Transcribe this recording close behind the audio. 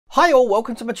Hi all,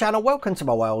 welcome to my channel, welcome to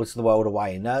my world, the world of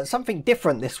Wayne. Something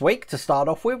different this week to start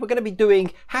off with. We're going to be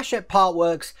doing Hachette Part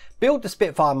Works, Build the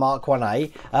Spitfire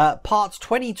Mk1a, Parts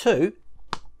 22,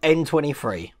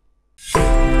 N23.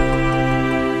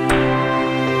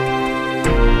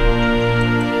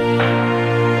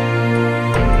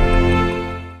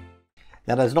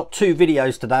 Now there's not two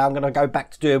videos today. I'm going to go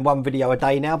back to doing one video a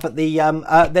day now, but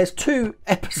there's two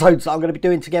episodes that I'm going to be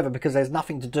doing together because there's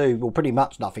nothing to do, well pretty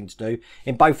much nothing to do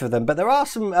in both of them, but there are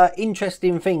some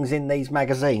interesting things in these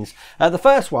magazines. The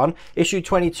first one, issue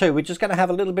 22, we're just going to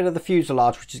have a little bit of the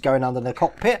fuselage which is going under the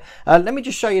cockpit. Let me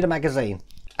just show you the magazine.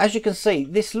 As you can see,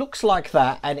 this looks like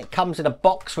that, and it comes in a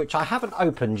box which I haven't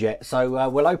opened yet, so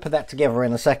we'll open that together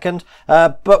in a second.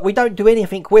 But we don't do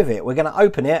anything with it. We're going to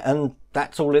open it and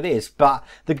that's all it is. But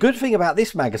the good thing about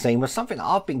this magazine was something that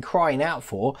I've been crying out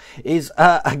for, is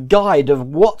a guide of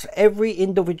what every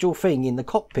individual thing in the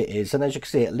cockpit is. And as you can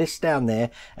see, it lists down there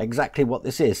exactly what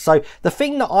this is. So the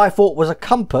thing that I thought was a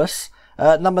compass,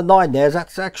 number 9 there,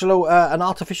 that's actually an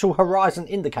artificial horizon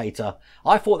indicator.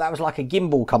 I thought that was like a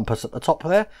gimbal compass at the top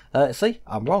there. See,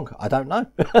 I'm wrong. I don't know.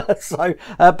 So,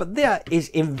 but that is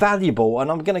invaluable,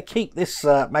 and I'm going to keep this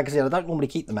magazine. I don't normally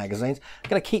keep the magazines. I'm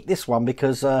going to keep this one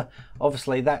because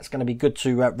obviously that's going to be good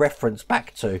to reference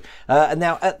back to. And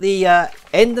now at the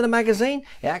end of the magazine,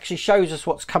 it actually shows us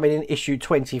what's coming in issue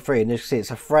 23. And as you can see, it's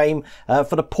a frame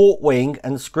for the port wing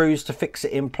and screws to fix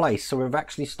it in place. So we've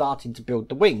actually started to build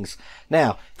the wings.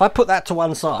 Now, if I put that to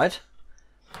one side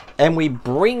and we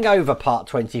bring over part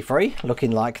 23,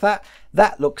 looking like that,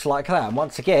 that looks like that. And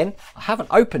once again, I haven't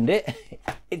opened it.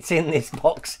 It's in this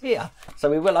box here.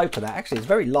 So we will open that. Actually, it's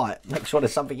very light. Make sure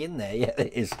there's something in there. Yeah,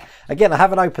 it is. Again, I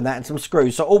haven't opened that, and some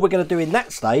screws. So all we're going to do in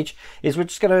that stage is we're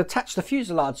just going to attach the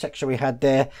fuselage section we had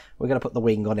there. We're going to put the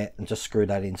wing on it and just screw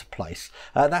that into place.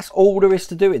 That's all there is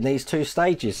to do in these two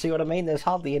stages. See what I mean? There's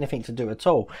hardly anything to do at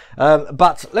all.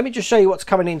 But let me just show you what's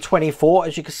coming in 24.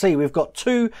 As you can see, we've got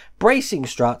two bracing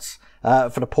struts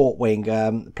for the port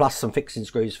wing, plus some fixing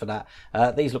screws for that.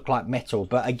 These look like metal,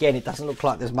 but again, it doesn't look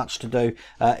like there's much to do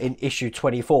in issue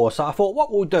 24. So I thought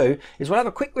what we'll do is we'll have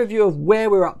a quick review of where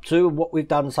we're up to and what we've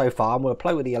done so far, and we'll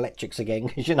play with the electrics again,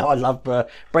 because you know I love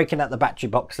breaking out the battery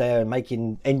box there and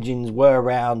making engines whir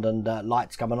around and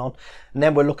lights coming on, and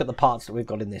then we'll look at the parts that we've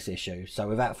got in this issue. So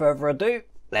without further ado,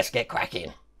 let's get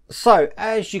cracking. So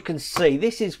as you can see,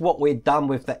 this is what we've done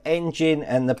with the engine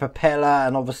and the propeller,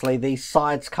 and obviously these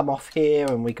sides come off here,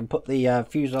 and we can put the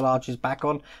fuselages back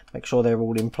on, make sure they're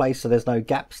all in place so there's no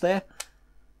gaps there,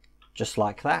 just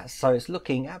like that. So it's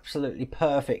looking absolutely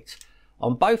perfect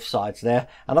on both sides there,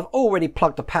 and I've already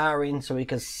plugged the power in so we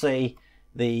can see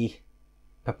the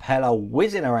propeller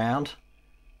whizzing around.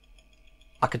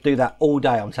 I could do that all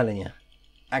day, I'm telling you.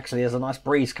 Actually, there's a nice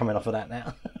breeze coming off of that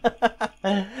now.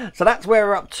 So that's where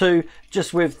we're up to,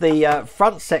 just with the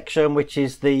front section, which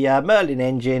is the Merlin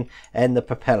engine and the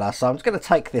propeller. So I'm just going to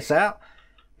take this out,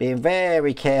 being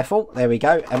very careful. There we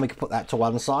go, and we can put that to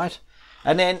one side.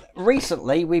 And then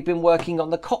recently we've been working on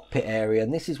the cockpit area,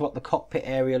 and this is what the cockpit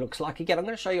area looks like. Again, I'm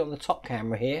going to show you on the top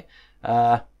camera here,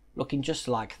 looking just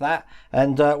like that.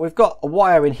 And we've got a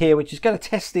wire in here which is going to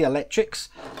test the electrics.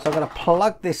 So I'm going to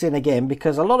plug this in again,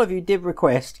 because a lot of you did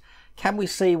request, can we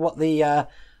see what the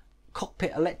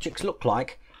cockpit electrics look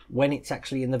like when it's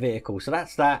actually in the vehicle? So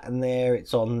that's that, and there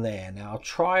it's on there. Now I'll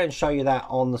try and show you that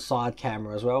on the side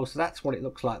camera as well. So that's what it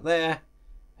looks like there,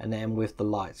 and then with the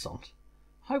lights on.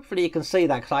 Hopefully you can see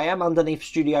that, because I am underneath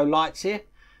studio lights here,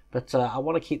 but I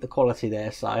want to keep the quality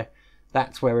there. So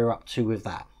that's where we're up to with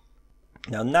that.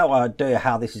 Now, no idea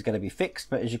how this is going to be fixed,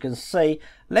 but as you can see,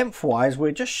 lengthwise,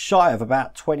 we're just shy of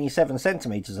about 27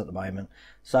 centimeters at the moment.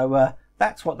 So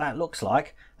that's what that looks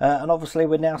like. And obviously,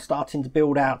 we're now starting to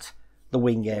build out the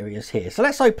wing areas here. So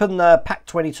let's open the Pack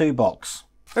 22 box.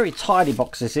 Very tiny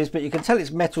box this is, but you can tell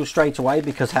it's metal straight away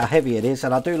because how heavy it is.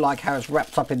 And I do like how it's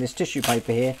wrapped up in this tissue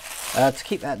paper here to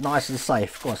keep that nice and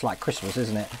safe. Of course, it's like Christmas,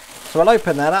 isn't it? So I'll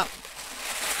open that up,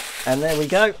 and there we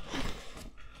go.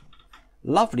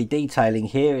 Lovely detailing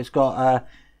here. It's got a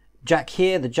jack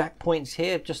here, the jack points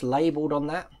here, just labelled on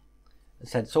that. As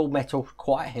I said, it's all metal,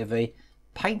 quite heavy.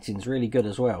 Painting's really good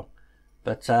as well.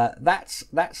 But that's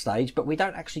that stage, but we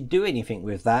don't actually do anything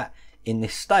with that in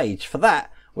this stage. For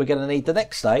that, we're going to need the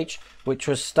next stage, which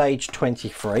was stage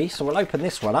 23. So we'll open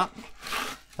this one up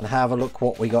and have a look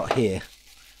what we got here.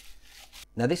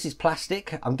 Now this is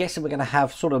plastic. I'm guessing we're going to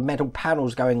have sort of metal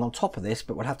panels going on top of this,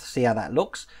 but we'll have to see how that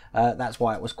looks. That's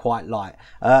why it was quite light.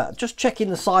 Just checking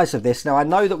the size of this. Now I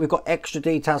know that we've got extra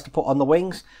details to put on the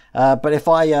wings, but if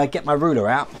I get my ruler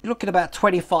out, you're looking at about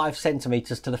 25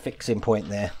 centimeters to the fixing point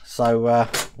there. So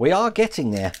we are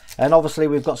getting there. And obviously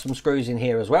we've got some screws in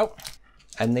here as well.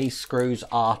 And these screws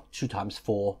are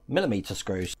 2x4mm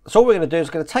screws. So all we're going to do is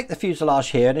going to take the fuselage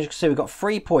here, and as you can see we've got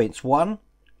 3 points. 1,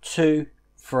 2,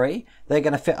 3. They're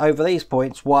going to fit over these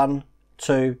points. 1,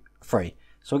 2, 3.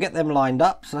 So we'll get them lined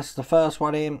up. So that's the first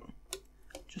one in,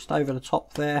 just over the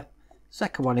top there.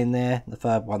 Second one in there, the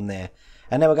third one there.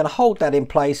 And then we're going to hold that in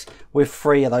place with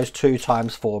 3 of those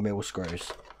 2x4mm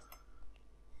screws.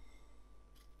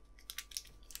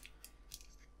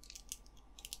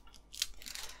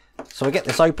 So we get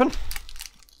this open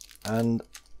and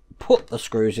put the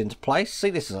screws into place.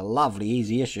 See, this is a lovely,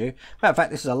 easy issue. Matter of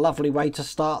fact, this is a lovely way to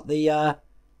start the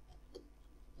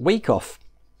week off.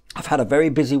 I've had a very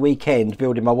busy weekend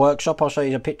building my workshop. I'll show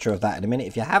you a picture of that in a minute.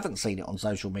 If you haven't seen it on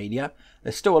social media,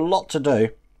 there's still a lot to do.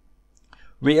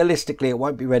 Realistically, it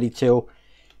won't be ready till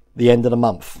the end of the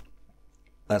month.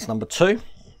 That's number 2.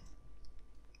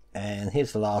 And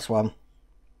here's the last one.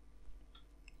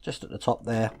 Just at the top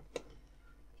there.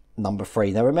 Number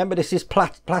 3. Now remember, this is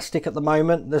plastic at the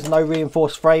moment. There's no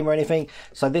reinforced frame or anything,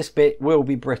 so this bit will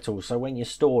be brittle. So when you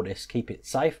store this, keep it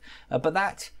safe. But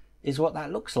that is what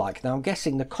that looks like. Now I'm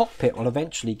guessing the cockpit will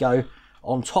eventually go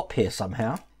on top here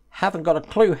somehow. Haven't got a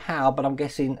clue how, but I'm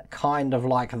guessing kind of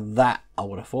like that, I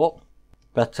would have thought.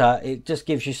 But it just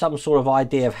gives you some sort of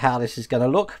idea of how this is going to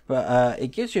look. But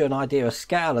it gives you an idea of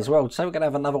scale as well. So we're going to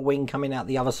have another wing coming out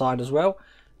the other side as well.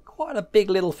 Quite a big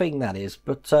little thing that is,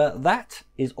 but that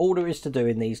is all there is to do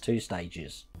in these 2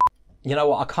 stages. You know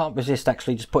what, I can't resist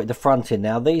actually just putting the front in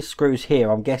now. These screws here,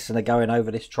 I'm guessing, are going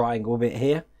over this triangle bit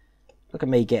here. Look at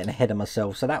me getting ahead of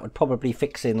myself. So that would probably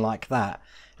fix in like that.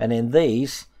 And then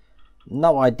these,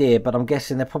 no idea, but I'm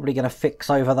guessing they're probably going to fix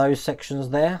over those sections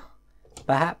there,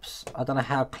 perhaps. I don't know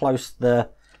how close the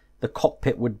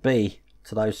cockpit would be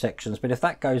to those sections, but if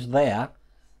that goes there,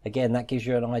 again, that gives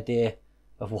you an idea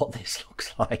of what this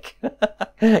looks like.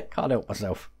 Can't help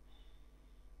myself.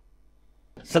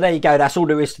 So there you go, that's all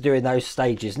there is to do in those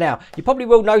stages. Now you probably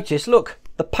will notice, look,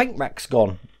 the paint rack's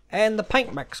gone. And the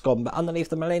paint rack's gone, but underneath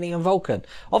the Millennium Vulcan.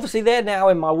 Obviously they're now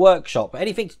in my workshop.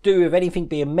 Anything to do with anything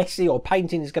being messy or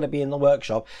painting is going to be in the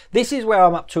workshop. This is where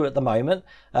I'm up to at the moment.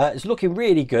 It's looking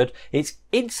really good. It's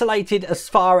insulated as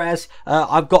far as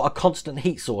I've got a constant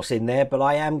heat source in there, but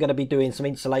I am going to be doing some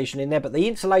insulation in there. But the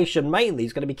insulation mainly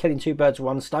is going to be killing 2 birds with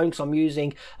 1 stone, because I'm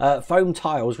using foam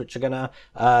tiles, which are going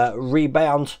to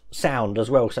rebound sound as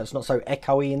well, so it's not so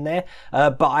echoey in there.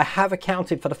 But I have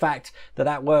accounted for the fact that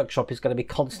that workshop is going to be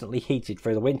constantly heated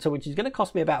through the winter, which is going to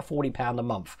cost me about £40 a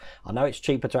month. I know it's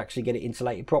cheaper to actually get it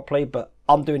insulated properly, but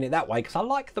I'm doing it that way because I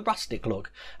like the rustic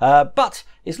look. But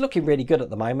it's looking really good at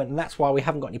the moment, and that's why we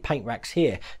haven't got any paint racks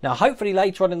here. Now hopefully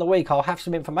later on in the week I'll have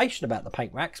some information about the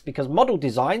paint racks, because Model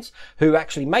Designs, who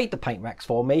actually made the paint racks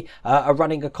for me, are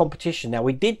running a competition. Now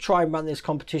we did try and run this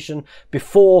competition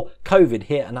before COVID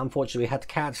hit, and unfortunately we had to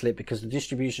cancel it because the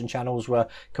distribution channels were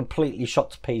completely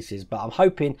shot to pieces. But I'm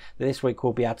hoping that this week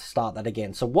we'll be able to start that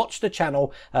again. So watch the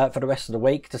channel for the rest of the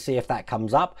week to see if that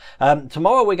comes up.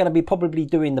 Tomorrow we're going to be probably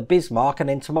doing the Bismarck, and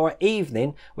then tomorrow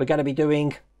evening we're going to be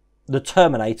doing the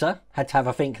Terminator. Had to have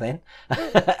a think then.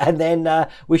 And then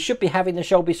we should be having the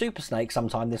Shelby Super Snake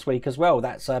sometime this week as well.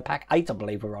 That's pack 8, I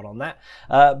believe we're on that.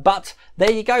 But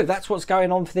there you go, that's what's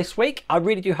going on for this week. I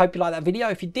really do hope you like that video.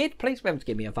 If you did, please remember to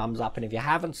give me a thumbs up, and if you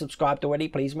haven't subscribed already,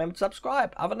 please remember to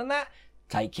subscribe. Other than that,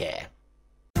 take care.